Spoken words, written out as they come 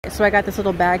So I got this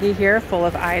little baggie here full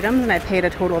of items and I paid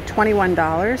a total of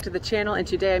 $21 to the channel, and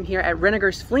today I'm here at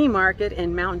Rennigers Flea Market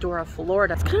in Mount Dora,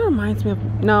 Florida. It kind of reminds me of,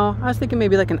 no, I was thinking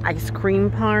maybe like an ice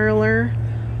cream parlor,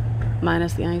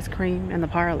 minus the ice cream and the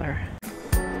parlor.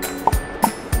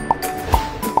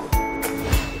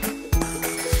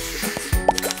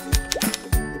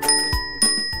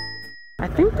 I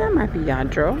think that might be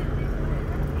Yadro.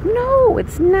 No,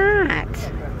 it's not.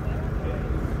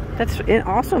 That's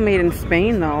also made in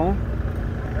Spain, though.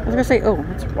 I was gonna say, oh,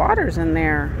 it's waters in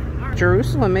there.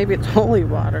 Jerusalem, maybe it's holy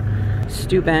water.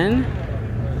 Steuben,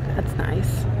 that's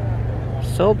nice.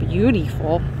 So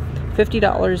beautiful.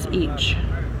 $50 each.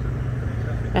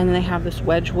 And then they have this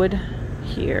Wedgwood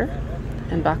here,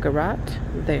 and Baccarat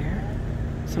there.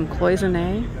 Some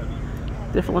cloisonne,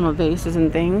 different little vases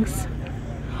and things.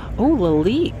 Oh,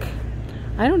 Lalique.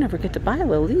 I don't ever get to buy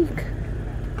Lalique.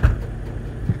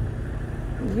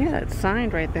 Yeah, it's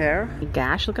signed right there.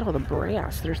 Gosh, look at all the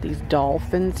brass. There's these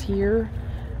dolphins here.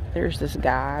 There's this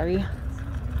guy.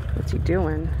 What's he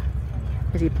doing?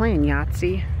 Is he playing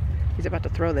Yahtzee? He's about to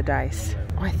throw the dice.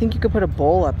 Oh, I think you could put a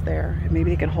bowl up there.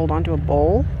 Maybe they can hold on to a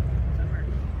bowl.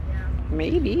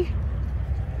 Maybe.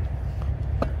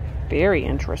 Very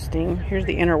interesting. Here's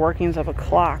the inner workings of a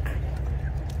clock.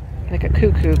 Like a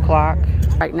cuckoo clock.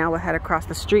 Right now we'll head across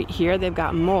the street here. They've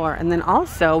got more. And then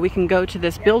also we can go to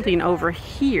this building over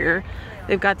here.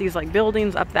 They've got these like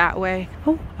buildings up that way.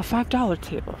 Oh, a $5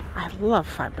 table. I love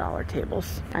 $5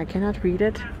 tables. I cannot read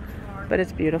it, but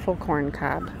it's beautiful corn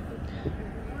cob.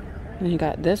 And you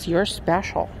got this, your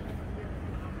special.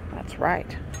 That's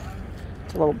right.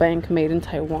 It's a little bank made in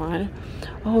Taiwan.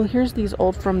 Oh, here's these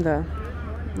old from the,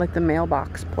 like the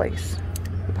mailbox place,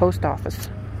 the post office.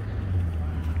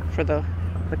 For the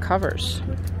covers.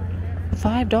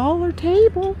 $5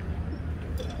 table.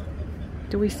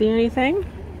 Do we see anything?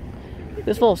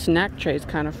 This little snack tray is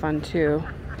kind of fun too.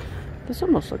 This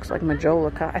almost looks like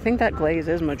majolica. I think that glaze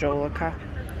is majolica.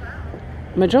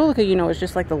 Majolica, you know, is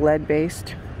just like the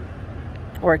lead-based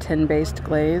or a tin-based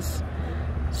glaze.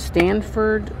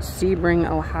 Stanford, Sebring,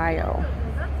 Ohio.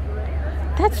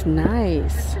 That's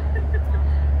nice.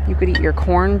 You could eat your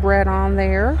cornbread on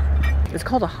there. It's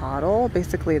called a hodl.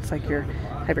 Basically, it's like you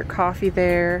have your coffee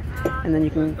there, and then you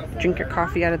can drink your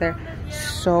coffee out of there.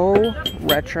 So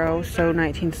retro, so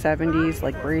 1970s,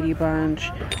 like Brady Bunch,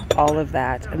 all of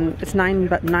that. And it's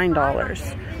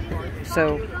 $9.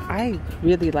 So I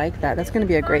really like that. That's going to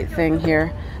be a great thing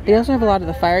here. They also have a lot of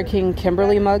the Fire King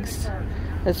Kimberly mugs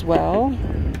as well.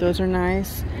 Those are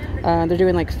nice. They're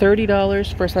doing like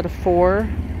 $30 for a set of 4.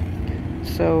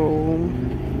 So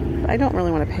I don't really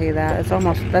want to pay that. It's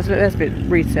almost, that's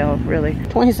resale, really.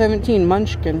 2017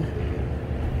 Munchkin.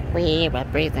 We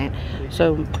represent.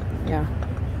 So, yeah,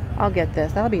 I'll get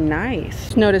this. That'll be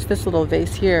nice. Notice this little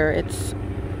vase here. It's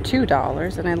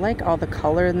 $2, and I like all the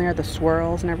color in there, the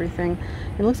swirls and everything.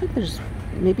 It looks like there's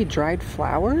maybe dried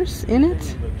flowers in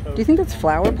it. Do you think that's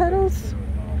flower petals?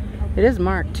 It is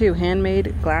marked, too.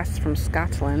 Handmade glass from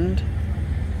Scotland.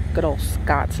 Good old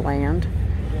Scotsland.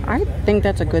 I think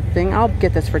that's a good thing. I'll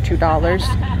get this for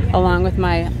 $2 along with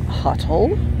my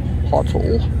hodl. I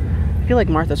feel like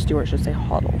Martha Stewart should say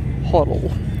hodl.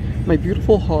 My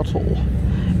beautiful hodl.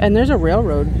 And there's a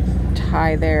railroad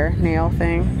tie there, nail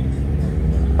thing.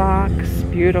 Box,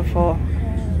 beautiful.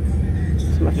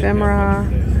 Some ephemera.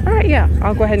 All right, yeah,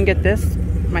 I'll go ahead and get this.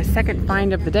 My second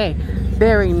find of the day.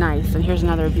 Very nice. And here's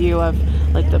another view of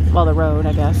like the road,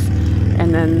 I guess.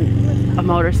 And then a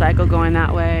motorcycle going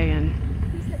that way, and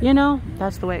you know,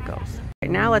 that's the way it goes. Right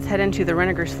now, let's head into the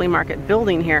Rennigers Flea Market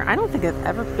building here. I don't think I've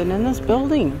ever been in this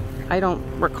building. I don't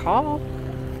recall,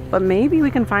 but maybe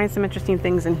we can find some interesting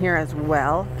things in here as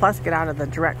well. Plus, get out of the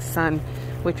direct sun,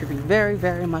 which would be very,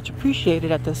 very much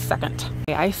appreciated at this second.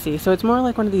 Okay, I see. So it's more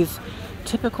like one of these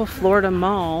typical Florida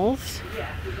malls,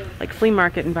 like flea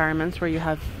market environments where you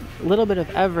have a little bit of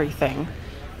everything.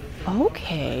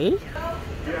 Okay.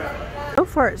 So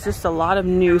far, it's just a lot of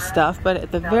new stuff, but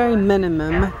at the very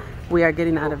minimum, we are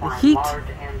getting out of the heat.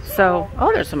 So,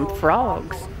 oh, there's some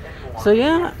frogs. So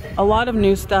yeah, a lot of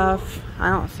new stuff. I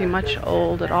don't see much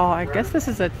old at all. I guess this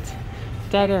is a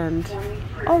dead end.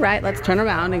 All right, let's turn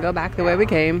around and go back the way we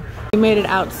came. We made it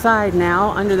outside now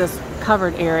under this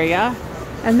covered area,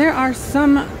 and there are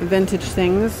some vintage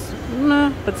things,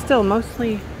 but still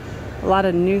mostly a lot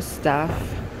of new stuff.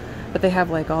 But they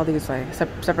have like all these like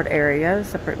separate areas,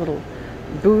 separate little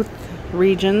booth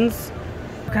regions.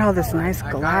 Look at all this nice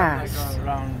glass.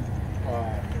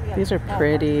 These are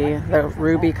pretty. The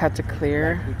ruby cut to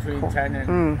clear. Cool. So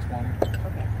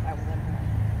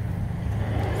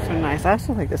nice. I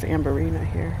also like this amberina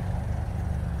here.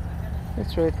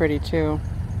 It's really pretty too.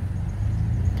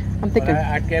 I'm thinking.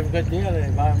 I'd give a good deal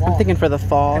and buy them all. I'm thinking for the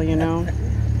fall, you know.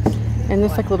 And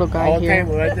this like little guy here.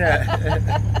 Table right there.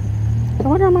 I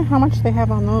wonder how much they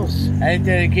have on those.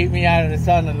 Anything to keep me out of the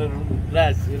sun a little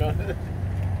less, you know.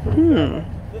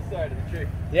 This side of the tree.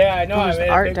 Yeah, I know. Oh, there's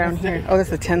art down here. Oh, this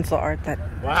is the tinsel art that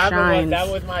shines. That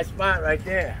was my spot right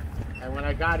there. And when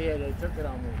I got here, they took it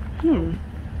on me.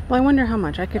 Well, I wonder how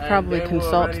much. I could probably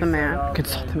consult the man. I could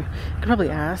probably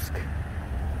ask.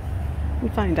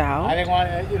 And find out. I didn't want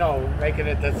to, you know, make it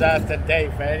a disaster day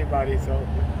for anybody, so.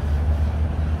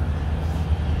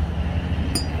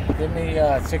 Give me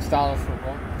 $6 for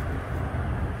one.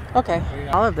 Okay.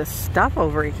 All of this stuff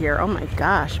over here. Oh my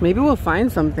gosh. Maybe we'll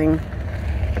find something.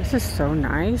 This is so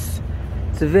nice.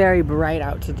 It's very bright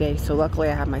out today, so luckily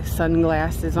I have my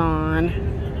sunglasses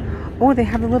on. Oh, they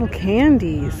have the little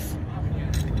candies.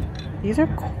 These are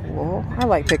cool. I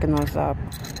like picking those up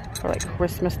for like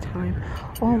Christmas time.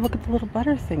 Oh, look at the little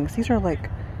butter things. These are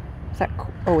like, is that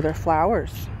cool? Oh, they're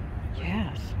flowers.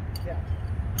 Yes.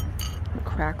 The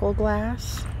crackle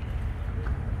glass.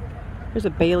 There's a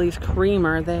Bailey's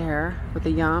creamer there with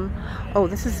the yum. Oh,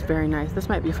 this is very nice. This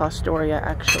might be Fostoria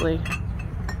actually.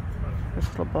 This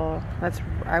little bowl.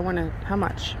 I want to, how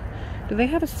much? Do they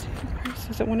have a price?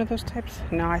 Is it one of those types?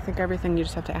 No, I think everything you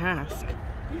just have to ask.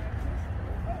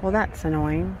 Well, that's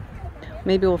annoying.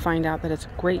 Maybe we'll find out that it's a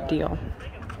great deal.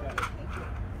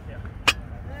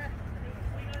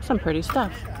 Some pretty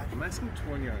stuff. I'm asking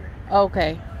 20 on it.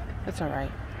 Okay, that's all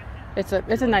right. It's a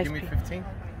nice. Give me 15.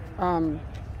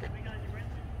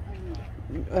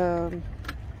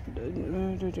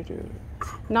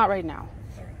 Not right now.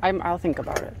 I'll think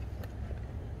about it.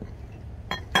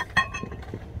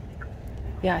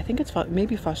 Yeah, I think it's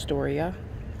maybe Fostoria.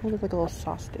 Oh, there's like a little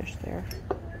sauce dish there.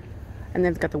 And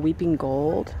then it's got the weeping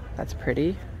gold. That's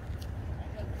pretty.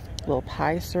 Little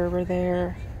pie server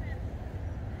there.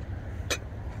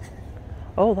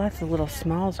 Oh, lots of little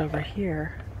smalls over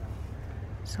here.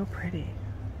 So pretty.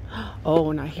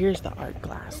 Oh, now here's the art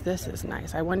glass. This is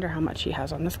nice. I wonder how much he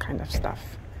has on this kind of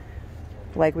stuff.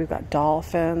 Like we've got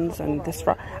dolphins and this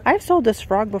frog. I've sold this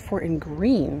frog before in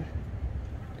green.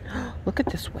 Look at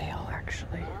this whale,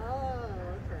 actually.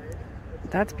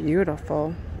 That's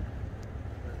beautiful.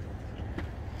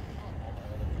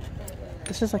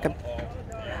 This is like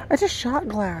it's a shot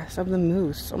glass of the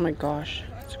moose. Oh my gosh,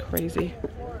 it's crazy.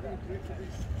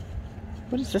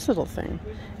 What is this little thing?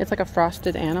 It's like a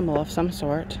frosted animal of some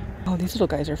sort. Oh, these little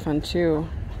guys are fun too.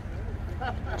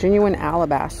 Genuine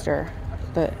alabaster.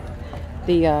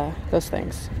 Those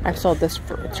things. I've sold this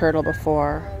turtle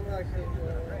before.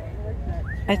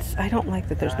 I don't like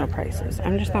that there's no prices.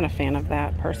 I'm just not a fan of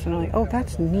that personally. Oh,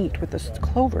 that's neat with the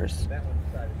clovers.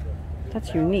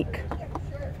 That's unique.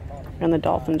 And the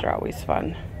dolphins are always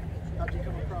fun.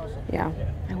 Yeah,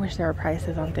 I wish there were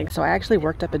prices on things. So I actually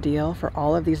worked up a deal for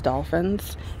all of these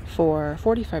dolphins for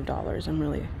 $45. I'm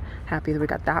really happy that we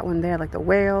got that one there, like the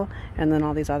whale, and then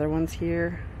all these other ones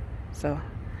here. So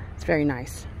it's very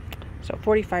nice. So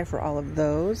 $45 for all of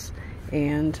those.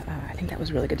 And I think that was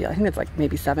a really good deal. I think it's like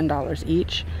maybe $7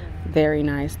 each. Very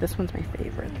nice. This one's my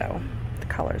favorite though. The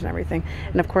colors and everything.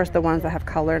 And of course the ones that have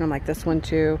color, and I'm like this one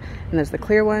too. And there's the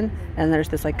clear one, and there's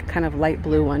this like kind of light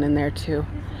blue one in there too.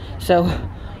 So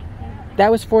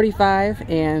that was $45,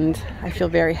 and I feel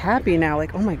very happy now.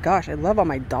 Like, oh my gosh, I love all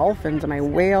my dolphins and my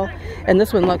whale. And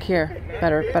this one, look here.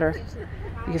 Better.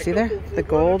 You can see there? The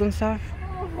gold and stuff.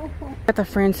 Got the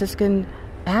Franciscan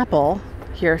apple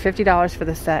here, $50 for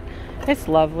the set. It's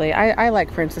lovely. I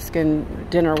like Franciscan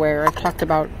dinnerware. I've talked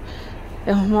about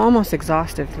almost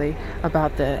exhaustively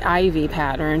about the ivy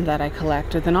pattern that I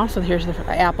collected. Then also here's the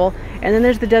apple, and then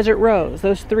there's the desert rose.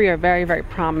 Those three are very, very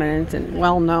prominent and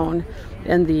well known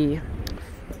in the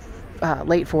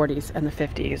late 40s and the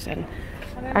 50s, and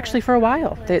actually for a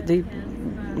while they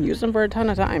used them for a ton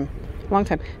of time, long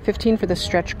time. $15 for the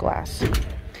stretch glass.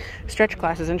 Stretch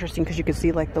glass is interesting because you can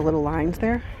see like the little lines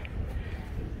there.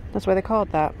 That's why they call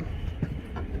it that.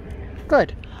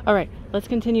 Good. All right, let's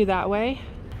continue that way.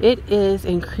 It is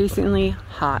increasingly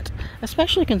hot,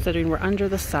 especially considering we're under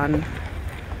the sun.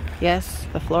 Yes,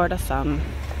 the Florida sun.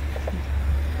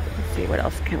 Let's see, what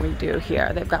else can we do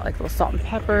here? They've got like little salt and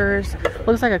peppers.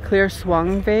 Looks like a clear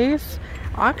swung vase.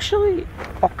 Actually,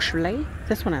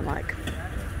 this one I like.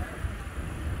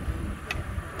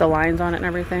 The lines on it and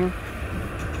everything.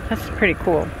 That's pretty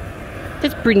cool.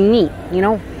 It's pretty neat, you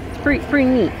know? It's pretty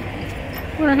neat.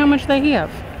 I wonder how much they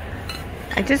have.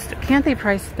 Can't they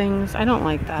price things? I don't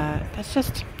like that. That's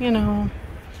just, you know,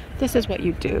 this is what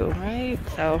you do, right?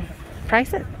 So,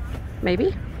 price it.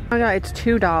 Maybe. Oh no, it's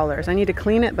 $2. I need to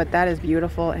clean it, but that is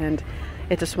beautiful, and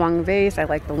It's a swung vase. I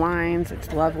like the lines.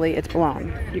 It's lovely. It's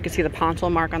blown. You can see the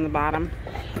pontil mark on the bottom.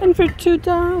 And for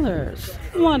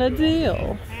 $2, what a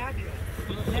deal.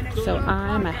 So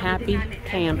I'm a happy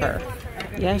camper.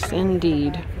 Yes,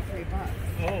 indeed.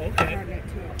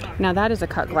 Now that is a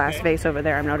cut glass vase over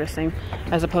there, I'm noticing,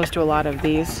 as opposed to a lot of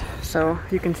these. So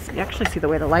you can actually see the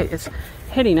way the light is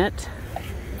hitting it.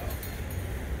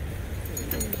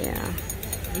 Yeah,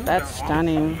 that's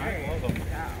stunning.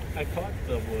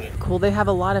 Cool, they have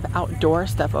a lot of outdoor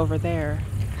stuff over there.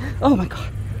 Oh my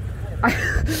God.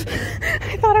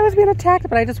 I thought I was being attacked,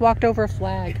 but I just walked over a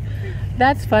flag.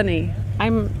 That's funny.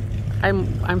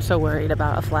 I'm so worried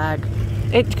about a flag.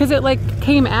 Because it like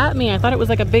came at me. I thought it was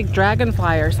like a big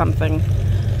dragonfly or something.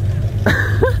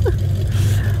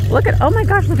 Look at, oh my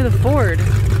gosh, look at the Ford.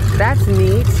 That's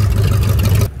neat.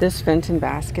 This Fenton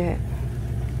basket,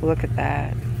 look at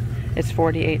that. It's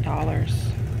 $48.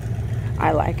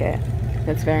 I like it.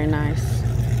 It's very nice.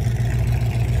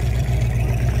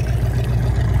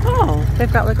 Oh,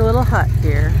 they've got like a little hut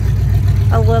here.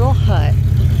 A little hut.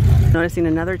 Noticing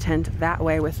another tent that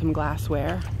way with some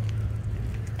glassware.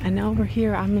 And now over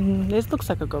here, this looks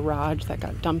like a garage that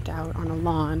got dumped out on a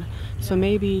lawn. So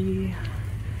maybe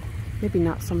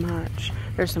not so much.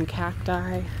 There's some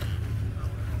cacti.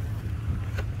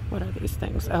 What are these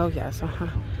things? Oh yes,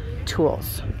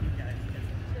 tools.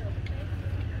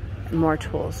 More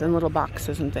tools in little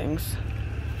boxes and things.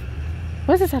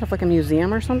 What is this, out of like a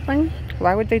museum or something?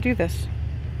 Why would they do this?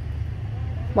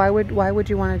 Why would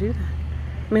you want to do that?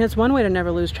 I mean, it's one way to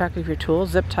never lose track of your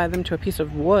tools. Zip tie them to a piece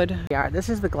of wood. Yeah, this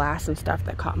is the glass and stuff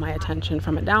that caught my attention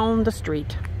from it down the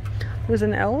street. There's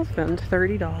an elephant,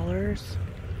 $30.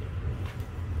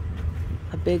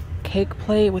 A big cake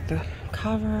plate with the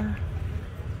cover.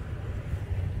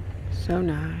 So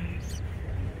nice.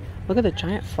 Look at the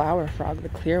giant flower frog, the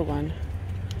clear one.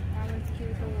 That one's cute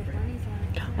with the little bunnies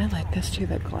on it. I like this too,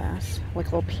 that glass. Like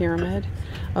a little pyramid.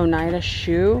 Oneida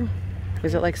shoe.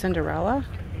 Is it like Cinderella?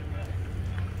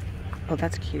 Oh,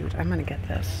 that's cute. I'm gonna get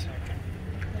this.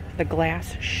 The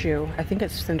glass shoe. I think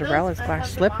it's Cinderella's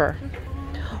glass slipper.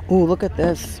 Oh, look at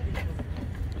this.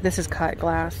 This is cut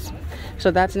glass. So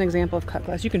that's an example of cut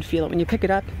glass. You can feel it. When you pick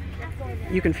it up,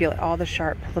 you can feel it. All the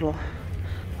sharp little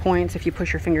points. If you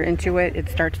push your finger into it, it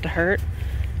starts to hurt.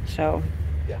 So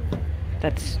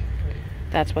that's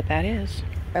what that is.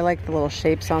 I like the little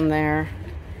shapes on there.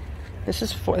 This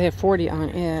is, they have 40 on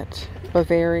it.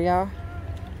 Bavaria.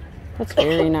 That's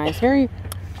very nice. Very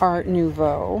Art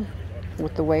Nouveau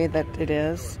with the way that it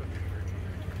is.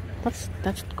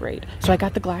 That's great. So I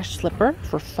got the glass slipper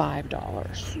for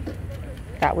 $5.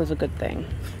 That was a good thing.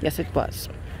 Yes, it was.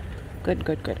 Good,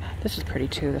 good, good. This is pretty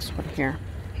too, this one here.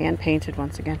 Hand painted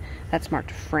once again. That's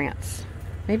marked France.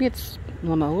 Maybe it's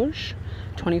Limoges.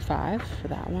 25 for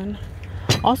that one.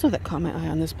 Also, that caught my eye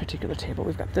on this particular table.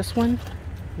 We've got this one.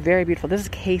 Very beautiful. This is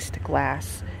cased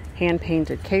glass. Hand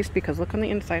painted. Cased because look on the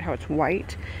inside how it's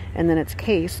white. And then it's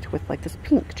cased with like this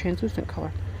pink translucent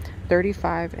color.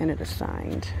 35 and it is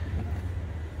signed.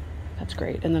 That's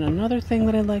great. And then another thing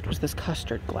that I liked was this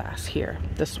custard glass here.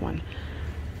 This one.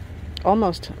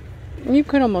 Almost, you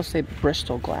could almost say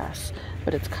Bristol glass.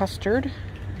 But it's custard.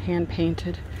 Hand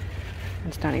painted.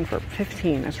 And stunning for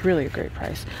 $15. That's really a great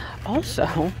price. Also,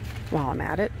 while I'm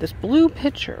at it, this blue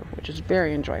pitcher, which is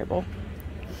very enjoyable.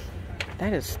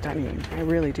 That is stunning. I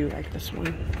really do like this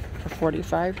one for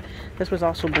 $45. This was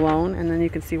also blown, and then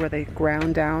you can see where they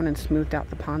ground down and smoothed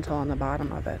out the pontil on the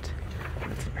bottom of it.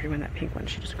 That's a pretty one, that pink one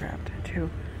she just grabbed too.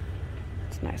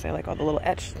 It's nice. I like all the little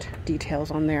etched details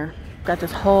on there. Got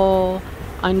this whole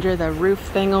under the roof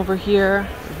thing over here.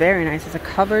 Very nice. It's a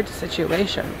covered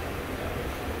situation.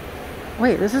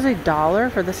 Wait, this is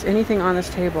 $1 for this, anything on this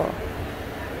table.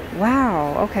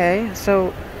 Wow, okay,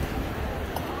 so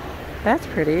that's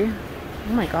pretty.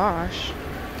 Oh my gosh.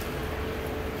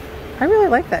 I really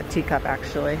like that teacup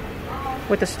actually,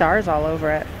 with the stars all over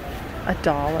it.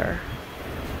 $1.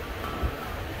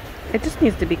 It just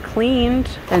needs to be cleaned.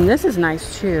 And this is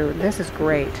nice too. This is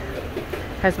great.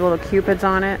 Has the little cupids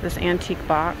on it, this antique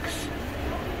box.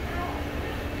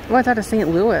 Oh, it's out of St.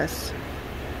 Louis.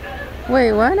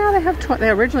 Wait, what? Now they have, they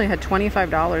originally had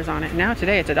 $25 on it. Now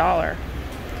today it's $1.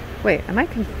 Wait, am I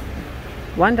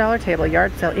 $1 table,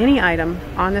 yard sale, any item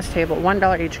on this table,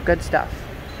 $1 each, good stuff.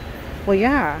 Well,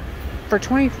 yeah, for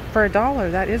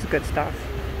 $1, that is good stuff.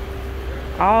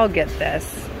 I'll get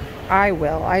this. I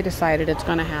will. I decided it's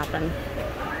gonna happen.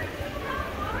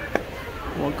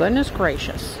 Well, goodness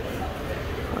gracious.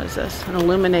 What is this? An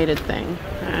illuminated thing.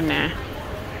 Nah.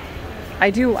 I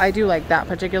do like that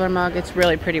particular mug. It's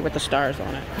really pretty with the stars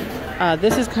on it.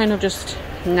 This is kind of just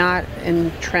not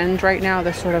in trend right now.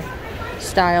 This sort of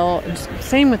style.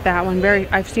 Same with that one.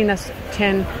 I've seen this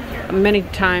tin many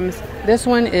times. This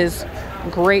one is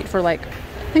great for, like,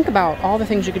 think about all the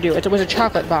things you could do. It was a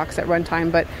chocolate box at one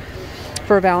time, but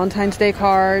for Valentine's Day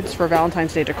cards, for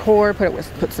Valentine's Day decor,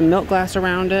 put some milk glass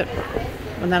around it,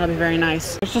 and that'll be very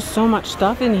nice. There's just so much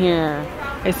stuff in here.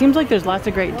 It seems like there's lots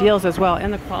of great deals as well,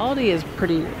 and the quality is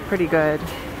pretty good.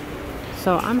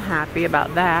 So I'm happy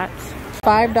about that.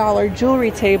 $5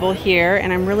 jewelry table here,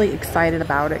 and I'm really excited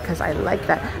about it because I like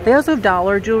that. They also have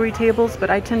dollar jewelry tables, but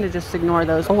I tend to just ignore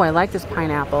those. Oh, I like this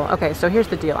pineapple. Okay, so here's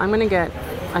the deal. I'm gonna get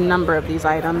a number of these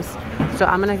items. So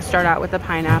I'm gonna start out with the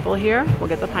pineapple here. We'll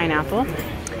get the pineapple.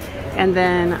 And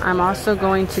then I'm also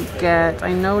going to get,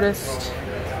 I noticed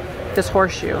this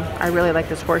horseshoe. I really like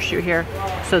this horseshoe here.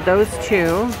 So those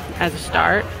two as a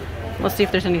start. Let's see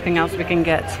if there's anything else we can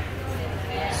get.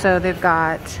 So they've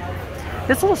got,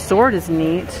 this little sword is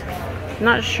neat.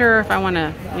 Not sure if I want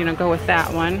to, you know, go with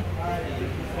that one.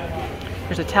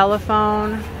 There's a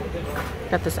telephone.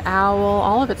 Got this owl.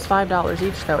 All of it's $5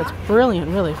 each though. It's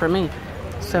brilliant really for me.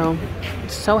 So,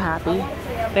 so happy.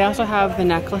 They also have the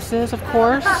necklaces, of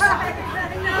course.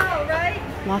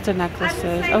 Lots of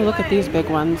necklaces. Oh, look at these big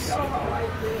ones.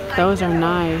 Those are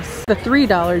nice. The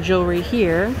 $3 jewelry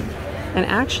here. And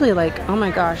actually, like, oh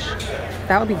my gosh,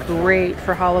 that would be great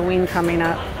for Halloween coming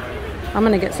up. I'm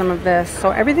gonna get some of this. So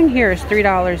everything here is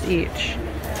 $3 each.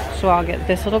 So I'll get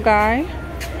this little guy.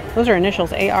 Those are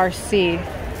initials, ARC. I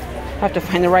have to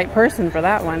find the right person for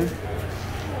that one.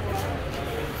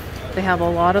 They have a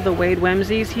lot of the Wade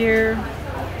Whimsies here.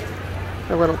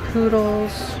 The little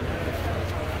poodles.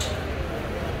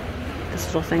 This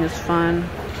little thing is fun.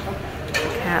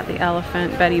 The cat, the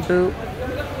elephant, Betty Boop.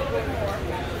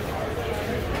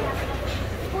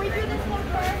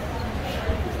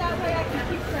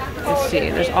 Let's see,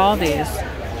 there's all these.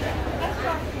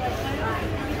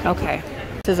 Okay,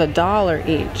 this is $1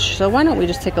 each. So why don't we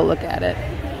just take a look at it?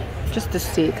 Just to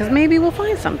see, because maybe we'll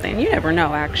find something. You never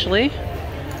know, actually.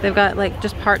 They've got like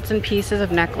just parts and pieces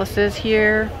of necklaces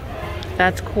here.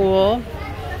 That's cool.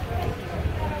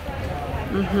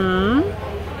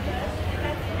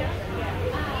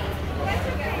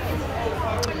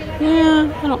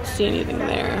 Yeah, I don't see anything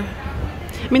there.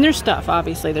 I mean, there's stuff,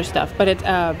 obviously, there's stuff, but it's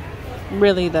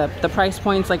really the price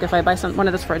points. Like if I buy one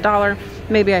of this for $1,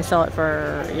 maybe I sell it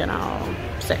for, you know,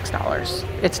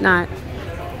 $6. It's not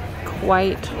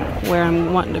quite where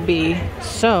I'm wanting to be,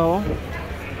 so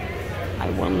I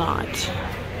will not.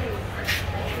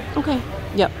 Okay,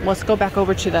 yep, let's go back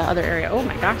over to the other area. Oh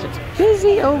my gosh, it's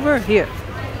busy over here.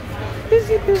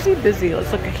 Busy, busy, busy.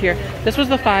 Let's look at here. This was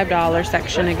the $5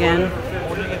 section again.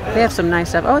 They have some nice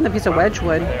stuff. Oh, and the piece of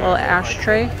Wedgwood, little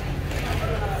ashtray.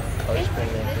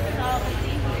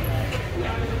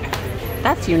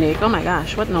 That's unique. Oh my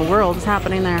gosh, what in the world is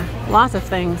happening there? Lots of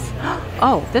things.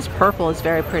 Oh, this purple is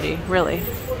very pretty, really.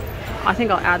 I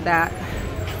think I'll add that.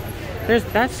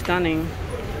 That's stunning.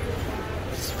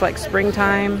 It's like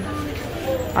springtime.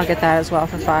 I'll get that as well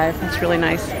for $5. That's really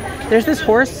nice. There's this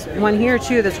horse one here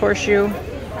too, this horseshoe.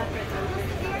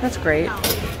 That's great.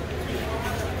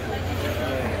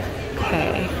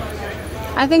 Okay.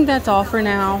 I think that's all for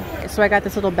now. So I got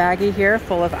this little baggie here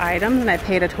full of items, and I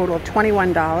paid a total of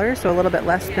 $21, so a little bit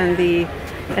less than the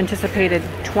anticipated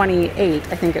 $28,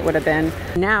 I think it would have been.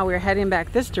 Now we're heading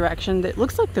back this direction. It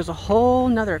looks like there's a whole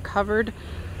nother covered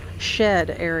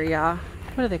shed area.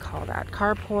 What do they call that?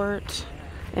 Carport,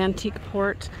 antique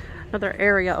port, another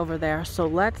area over there. So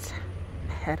let's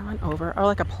head on over, or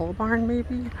like a pole barn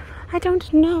maybe? I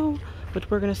don't know,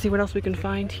 but we're gonna see what else we can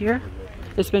find here.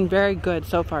 It's been very good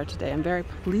so far today. I'm very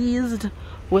pleased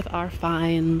with our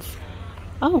finds.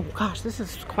 Oh gosh, this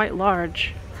is quite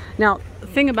large. Now, the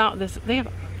thing about this, they have,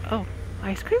 oh,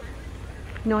 ice cream?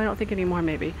 No, I don't think anymore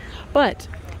maybe. But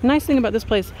nice thing about this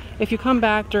place, if you come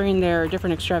back during their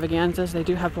different extravaganzas, they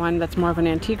do have one that's more of an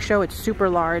antique show. It's super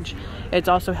large. It's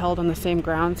also held on the same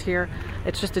grounds here.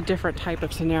 It's just a different type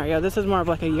of scenario. This is more of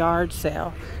like a yard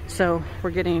sale. So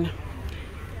we're getting,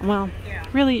 well,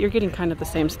 really you're getting kind of the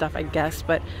same stuff, I guess,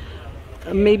 but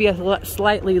maybe a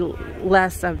slightly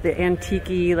less of the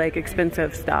antique-y, like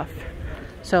expensive stuff.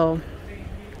 So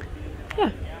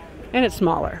yeah, and it's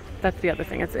smaller. That's the other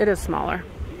thing. It is smaller.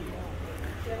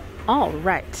 All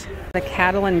right, the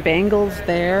Catalan bangles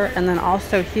there, and then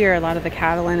also here a lot of the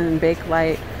Catalan and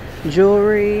Bakelite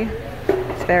jewelry.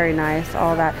 It's very nice,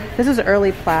 all that. This is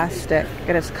early plastic.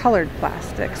 It is colored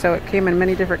plastic, so it came in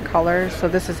many different colors. So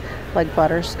this is like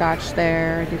butterscotch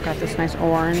there. You've got this nice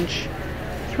orange.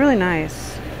 It's really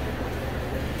nice.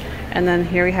 And then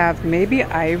here we have maybe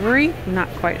ivory. I'm not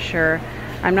quite sure.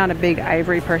 I'm not a big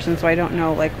ivory person, so I don't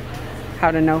know like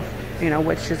how to know you know,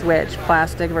 which is which,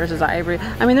 plastic versus ivory.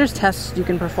 I mean, there's tests you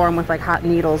can perform with like hot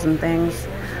needles and things.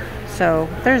 So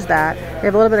there's that. We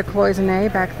have a little bit of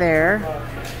cloisonne back there.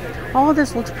 All of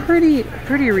this looks pretty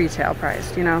retail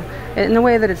priced, you know. In the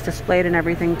way that it's displayed and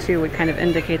everything too would kind of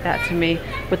indicate that to me,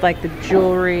 with like the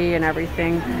jewelry and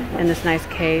everything in this nice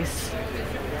case.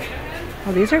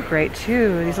 Oh, these are great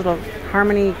too. These little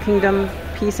Harmony Kingdom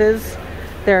pieces.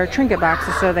 They're trinket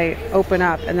boxes, so they open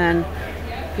up and then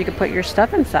you can put your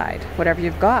stuff inside, whatever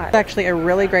you've got. It's actually a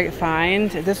really great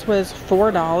find. This was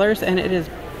 $4 and it is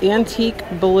antique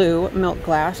blue milk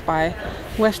glass by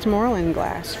Westmoreland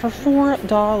Glass for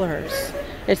 $4.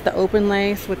 It's the open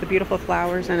lace with the beautiful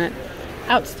flowers in it.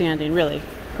 Outstanding, really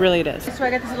it is. So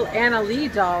I got this little Anna Lee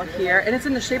doll here, and it's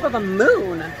in the shape of a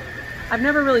moon. I've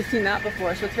never really seen that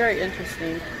before, so it's very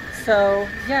interesting. So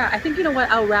yeah, I think, you know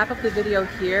what, I'll wrap up the video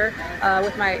here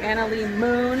with my Anna Lee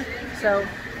moon. So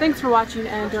thanks for watching,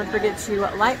 and don't forget to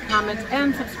like, comment,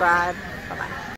 and subscribe.